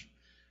Crouch,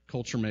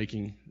 Culture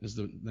Making is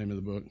the name of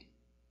the book.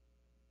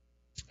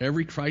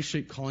 Every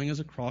Christ-shaped calling is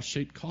a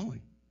cross-shaped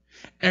calling.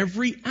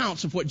 Every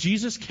ounce of what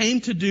Jesus came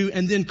to do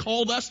and then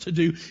called us to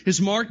do is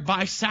marked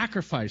by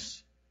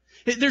sacrifice.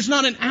 There's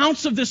not an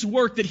ounce of this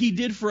work that He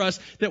did for us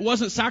that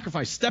wasn't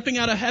sacrifice. Stepping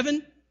out of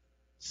heaven,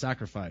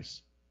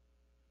 sacrifice.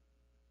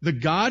 The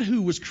God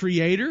who was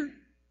creator,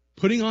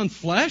 putting on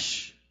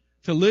flesh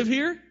to live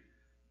here,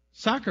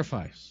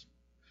 sacrifice.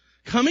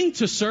 Coming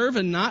to serve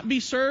and not be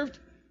served,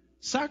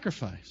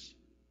 sacrifice.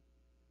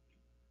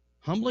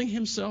 Humbling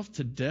Himself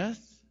to death,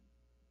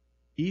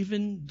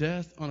 even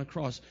death on a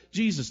cross.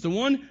 Jesus, the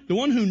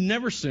one who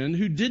never sinned,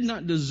 who did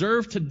not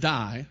deserve to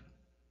die,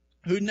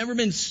 who had never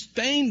been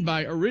stained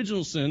by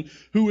original sin,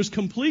 who was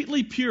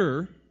completely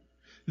pure,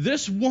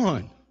 this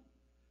one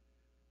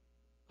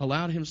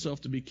allowed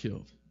Himself to be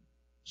killed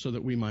so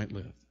that we might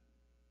live.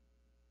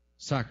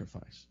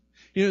 Sacrifice.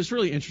 You know, it's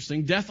really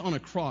interesting. Death on a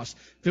cross.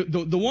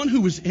 The one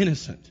who was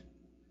innocent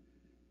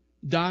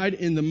died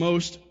in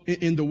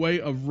the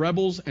way of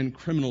rebels and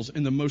criminals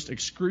in the most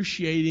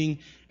excruciating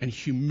and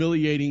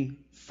humiliating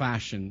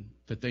fashion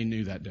that they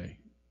knew that day.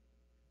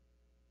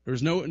 There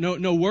was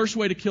no worse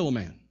way to kill a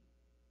man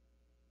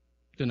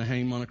than to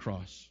hang him on a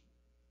cross.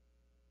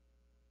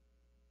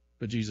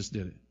 But Jesus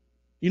did it.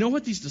 You know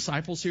what, these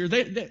disciples here,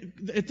 they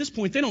at this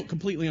point, they don't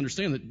completely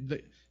understand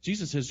that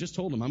Jesus has just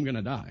told them, I'm going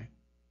to die.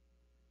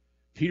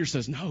 Peter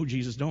says, no,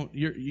 Jesus, don't.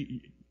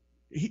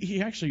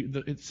 He actually,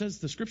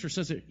 the scripture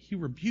says that he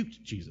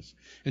rebuked Jesus.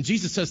 And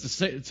Jesus says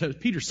to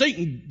Peter,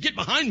 Satan, get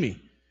behind me.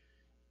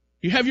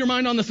 You have your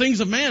mind on the things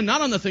of man,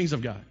 not on the things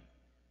of God.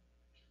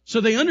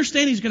 So they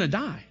understand he's going to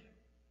die.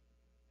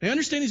 They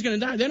understand he's going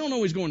to die. They don't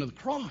know he's going to the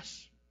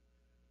cross.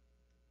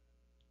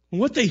 And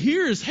what they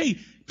hear is, hey,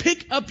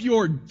 pick up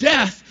your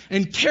death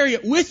and carry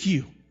it with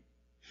you.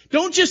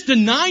 Don't just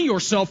deny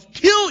yourself,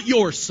 kill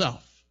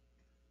yourself.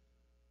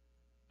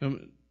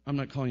 I'm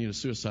not calling you to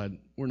suicide.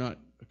 We're not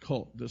a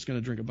cult that's going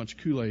to drink a bunch of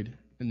Kool-Aid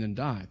and then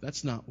die.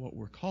 That's not what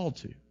we're called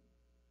to.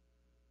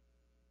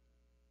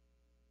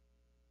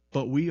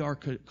 But we are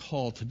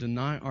called to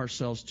deny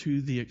ourselves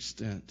to the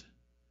extent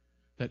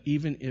that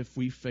even if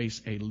we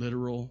face a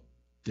literal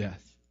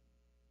death,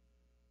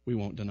 we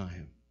won't deny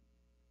Him.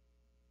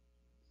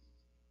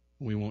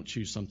 We won't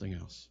choose something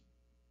else.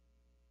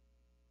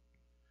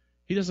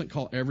 He doesn't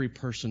call every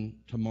person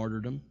to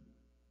martyrdom.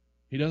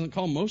 He doesn't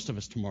call most of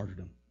us to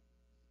martyrdom.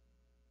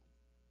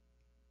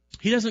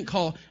 He doesn't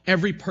call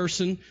every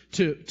person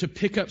to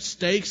pick up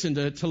stakes and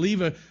to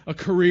leave a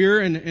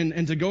career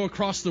and to go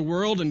across the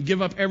world and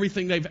give up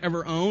everything they've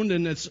ever owned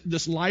and it's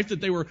this life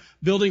that they were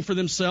building for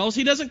themselves.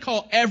 He doesn't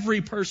call every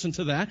person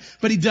to that,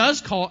 but He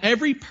does call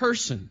every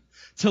person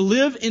to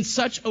live in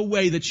such a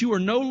way that you are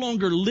no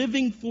longer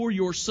living for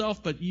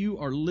yourself, but you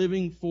are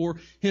living for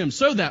Him.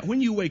 So that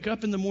when you wake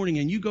up in the morning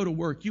and you go to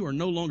work, you are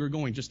no longer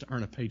going just to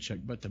earn a paycheck,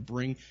 but to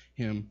bring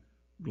Him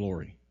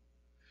glory.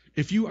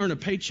 If you earn a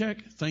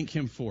paycheck, thank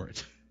Him for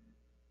it.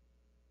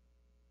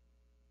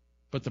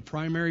 But the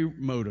primary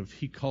motive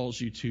He calls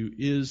you to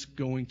is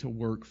going to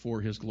work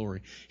for His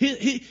glory.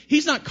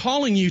 He's not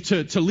calling you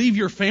to leave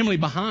your family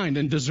behind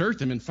and desert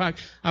them. In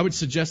fact, I would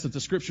suggest that the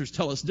Scriptures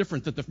tell us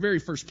different, that the very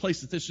first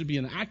place that this should be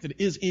enacted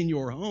is in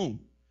your home.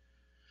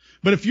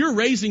 But if you're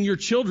raising your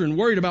children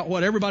worried about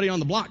what everybody on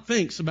the block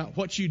thinks about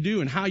what you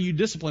do and how you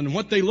discipline and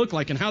what they look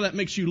like and how that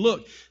makes you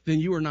look, then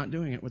you are not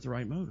doing it with the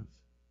right motive.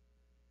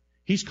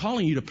 He's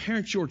calling you to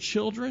parent your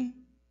children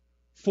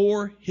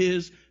for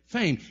His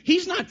fame.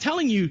 He's not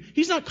calling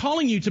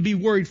you to be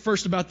worried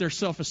first about their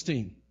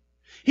self-esteem.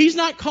 He's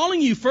not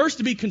calling you first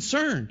to be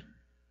concerned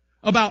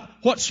about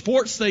what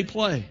sports they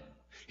play.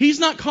 He's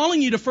not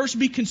calling you to first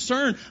be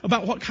concerned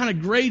about what kind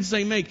of grades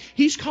they make.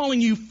 He's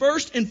calling you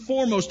first and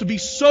foremost to be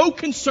so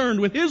concerned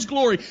with His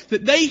glory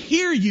that they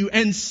hear you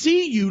and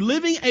see you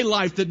living a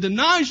life that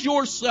denies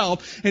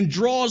yourself and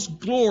draws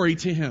glory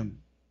to Him.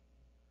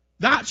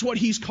 That's what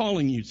He's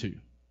calling you to.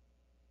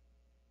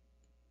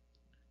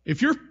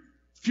 If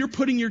you're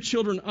putting your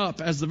children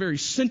up as the very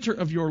center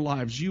of your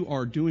lives, you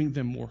are doing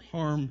them more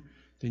harm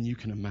than you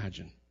can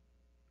imagine.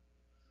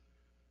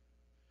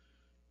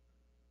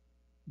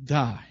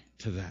 Die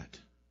to that.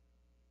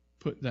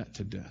 Put that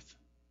to death.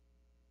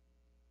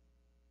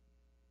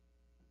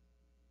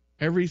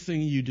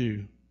 Everything you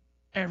do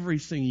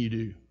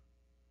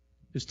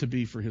is to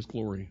be for His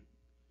glory.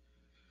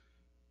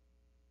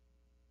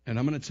 And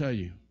I'm going to tell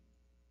you,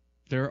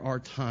 there are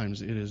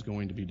times it is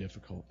going to be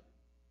difficult.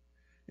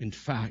 In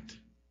fact,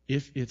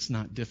 if it's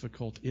not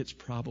difficult, it's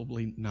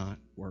probably not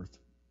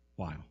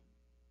worthwhile.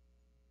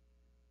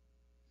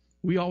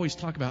 We always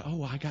talk about,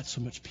 oh, I got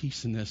so much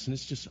peace in this, and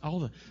it's just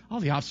all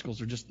the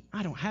obstacles are just,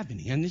 I don't have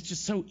any, and it's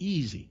just so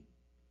easy.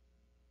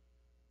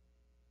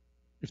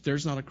 If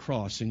there's not a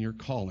cross in your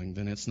calling,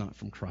 then it's not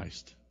from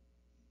Christ.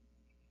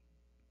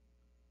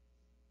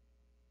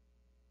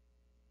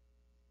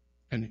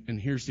 And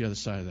here's the other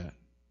side of that.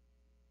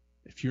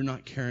 If you're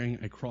not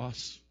carrying a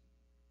cross,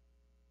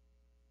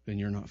 then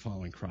you're not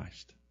following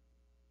Christ.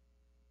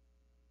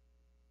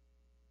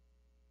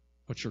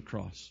 What's your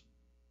cross?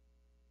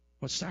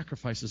 What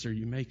sacrifices are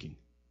you making?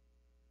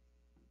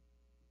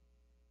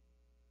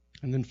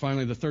 And then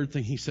finally, the third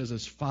thing he says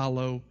is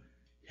follow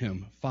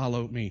him.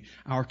 Follow me.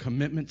 Our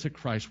commitment to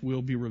Christ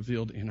will be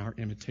revealed in our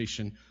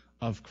imitation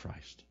of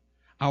Christ.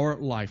 Our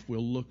life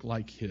will look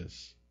like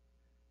his.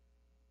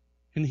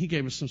 And he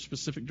gave us some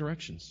specific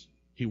directions.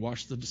 He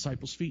washed the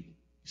disciples' feet.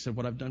 He said,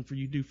 what I've done for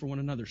you, do for one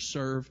another.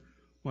 Serve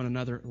one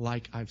another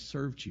like I've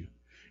served you.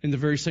 In the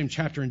very same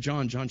chapter in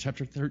John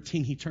chapter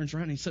 13, he turns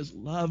around and he says,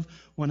 love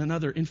one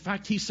another. In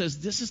fact, he says,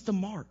 this is the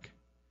mark.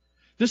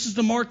 This is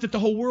the mark that the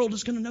whole world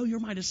is going to know you're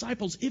my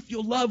disciples if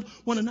you'll love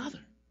one another.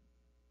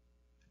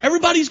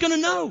 Everybody's going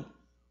to know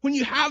when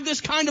you have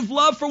this kind of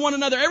love for one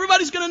another.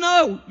 Everybody's going to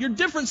know you're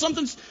different.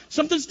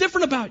 Something's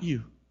different about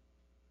you.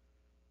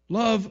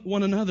 Love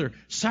one another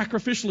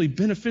sacrificially,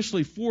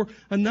 beneficially for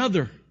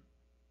another.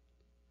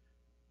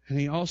 And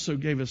he also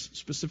gave us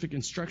specific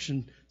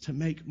instruction to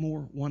make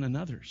more one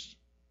another's.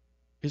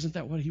 Isn't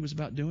that what he was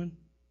about doing?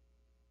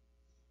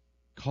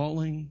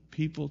 Calling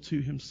people to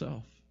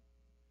himself.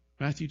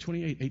 Matthew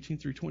 28, 18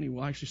 through 20.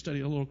 We'll actually study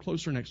it a little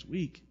closer next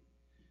week.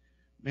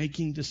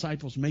 Making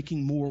disciples,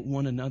 making more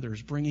one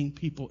another's, bringing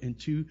people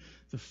into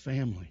the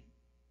family.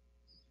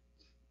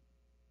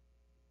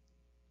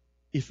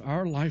 If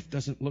our life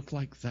doesn't look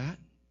like that,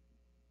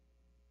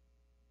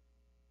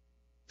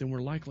 then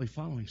we're likely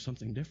following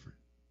something different.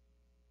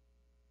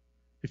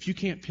 If you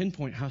can't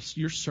pinpoint how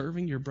you're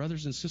serving your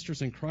brothers and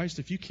sisters in Christ,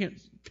 if you can't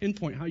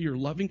pinpoint how you're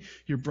loving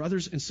your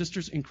brothers and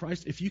sisters in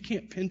Christ, if you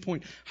can't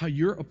pinpoint how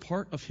you're a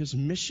part of his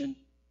mission,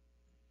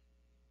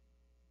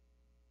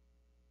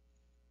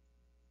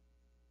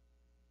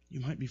 you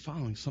might be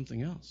following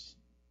something else.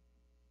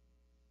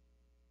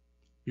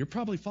 You're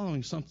probably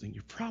following something.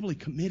 You're probably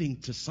committing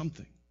to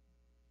something.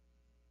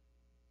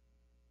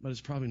 But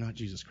it's probably not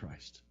Jesus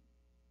Christ.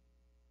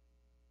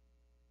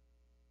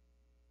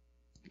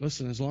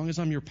 Listen, as long as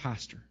I'm your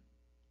pastor,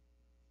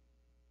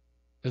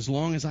 as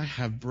long as I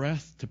have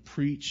breath to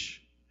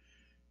preach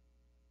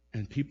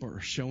and people are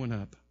showing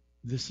up,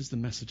 this is the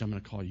message I'm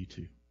going to call you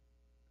to.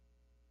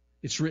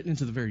 It's written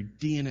into the very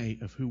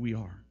DNA of who we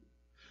are.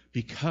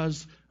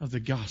 Because of the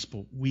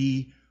gospel,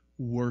 we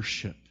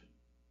worship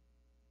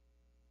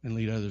and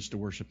lead others to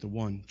worship the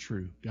one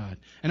true God.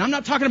 And I'm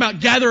not talking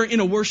about gathering in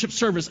a worship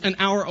service an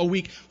hour a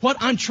week. What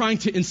I'm trying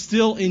to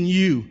instill in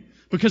you,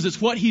 because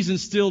it's what he's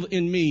instilled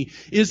in me,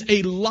 is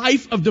a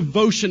life of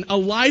devotion, a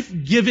life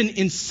given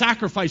in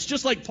sacrifice,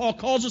 just like Paul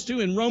calls us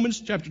to in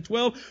Romans chapter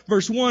 12,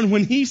 verse 1,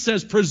 when he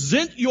says,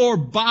 present your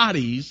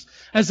bodies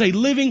as a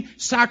living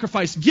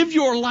sacrifice. Give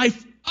your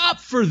life up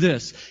for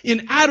this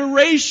in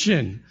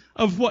adoration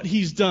of what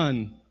he's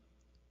done.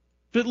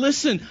 But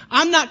listen,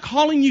 I'm not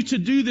calling you to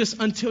do this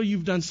until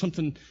you've done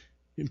something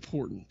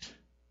important.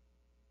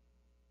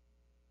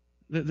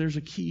 There's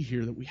a key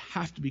here that we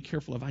have to be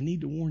careful of. I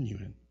need to warn you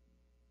in.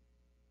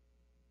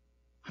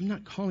 I'm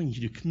not calling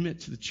you to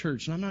commit to the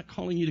church, and I'm not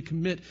calling you to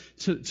commit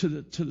to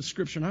the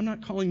Scripture, and I'm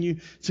not calling you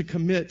to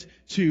commit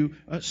to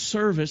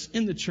service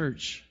in the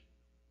church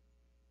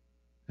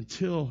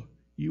until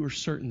you are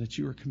certain that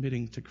you are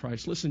committing to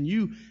Christ.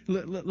 Listen,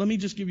 let me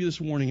just give you this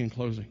warning in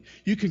closing.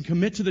 You can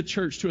commit to the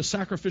church, to a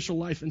sacrificial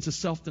life, and to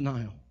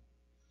self-denial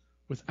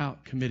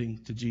without committing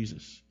to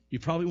Jesus. You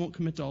probably won't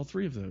commit to all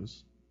three of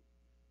those,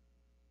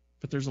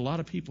 but there's a lot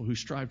of people who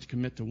strive to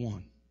commit to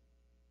one.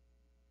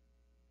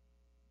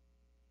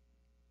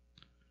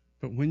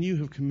 But when you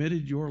have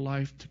committed your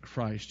life to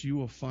Christ, you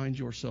will find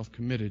yourself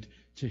committed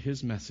to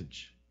his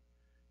message,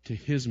 to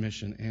his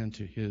mission, and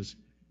to his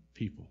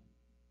people.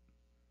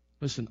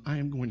 Listen, I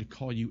am going to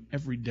call you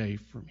every day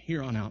from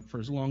here on out, for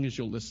as long as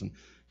you'll listen,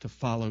 to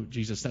follow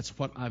Jesus. That's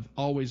what I've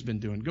always been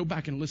doing. Go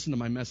back and listen to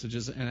my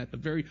messages, and at the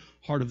very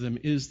heart of them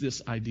is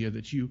this idea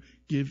that you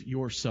give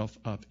yourself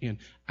up in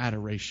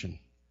adoration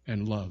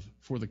and love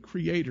for the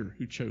Creator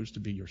who chose to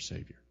be your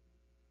Savior.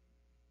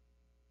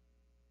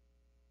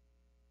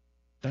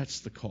 That's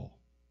the call.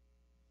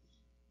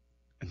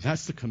 And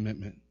that's the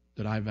commitment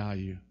that I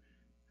value,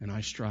 and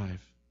I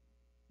strive,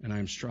 and I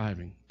am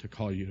striving to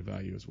call you to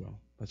value as well.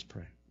 Let's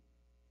pray.